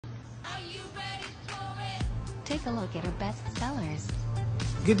take a look at our best sellers.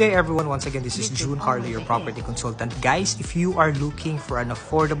 Good day everyone, once again this is Jhun, your property consultant. Guys, if you are looking for an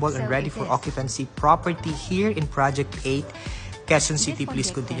affordable and ready for occupancy property here in Project 8, Quezon City, please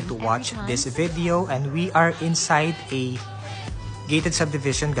continue to watch this video. And we are inside a gated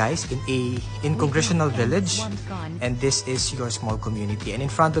subdivision, guys, in Congressional Village, and this is your small community. And in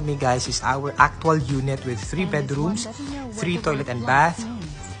front of me, guys, is our actual unit with 3 bedrooms, 3 toilet and bath,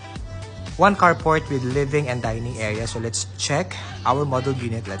 1 carport with living and dining area. So let's check our model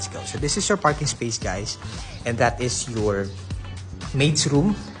unit. Let's go. So this is your parking space, guys, and that is your maid's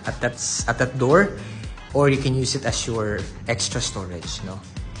room at that door, or you can use it as your extra storage, no?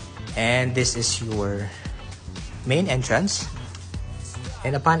 And this is your main entrance.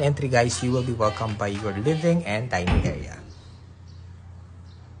 And upon entry, guys, you will be welcomed by your living and dining area.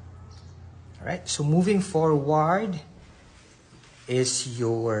 Alright, so moving forward is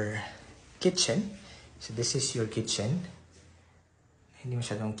your kitchen. So this is your kitchen. Hindi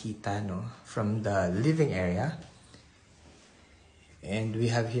masyadong kita, no, from the living area. And we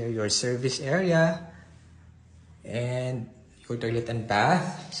have here your service area and your toilet and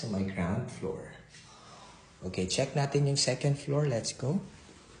bath sa my ground floor. Okay, check natin yung second floor. Let's go.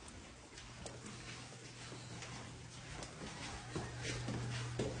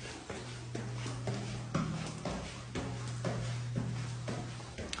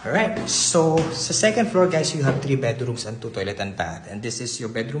 Alright, so sa second floor, guys, you have 3 bedrooms and 2 toilet and bath. And this is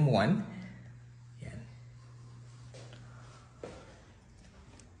your bedroom 1. Yan.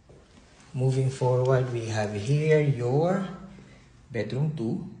 Moving forward, we have here your bedroom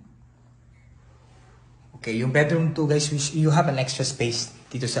 2. Okay, yung bedroom 2, guys, you have an extra space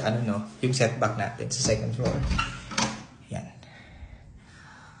dito sa ano, no, yung setback natin sa second floor. Yan.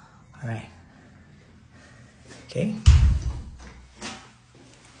 Alright. Okay.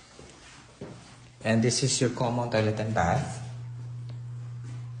 And this is your common toilet and bath.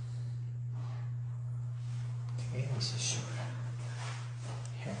 Okay, this is your...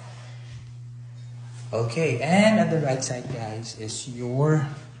 Here. Okay, and on the right side, guys, is your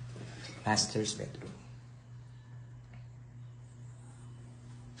master's bedroom.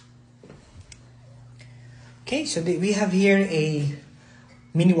 Okay, so we have here a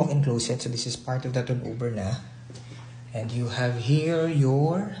mini walk-in closet. So this is part of the turnover na. And you have here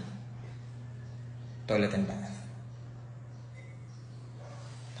your toilet and bath.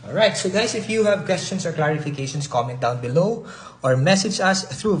 Alright, so guys, if you have questions or clarifications, comment down below or message us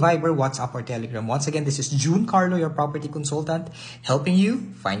through Viber, WhatsApp, or Telegram. Once again, this is Jhun, your property consultant, helping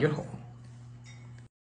you find your home.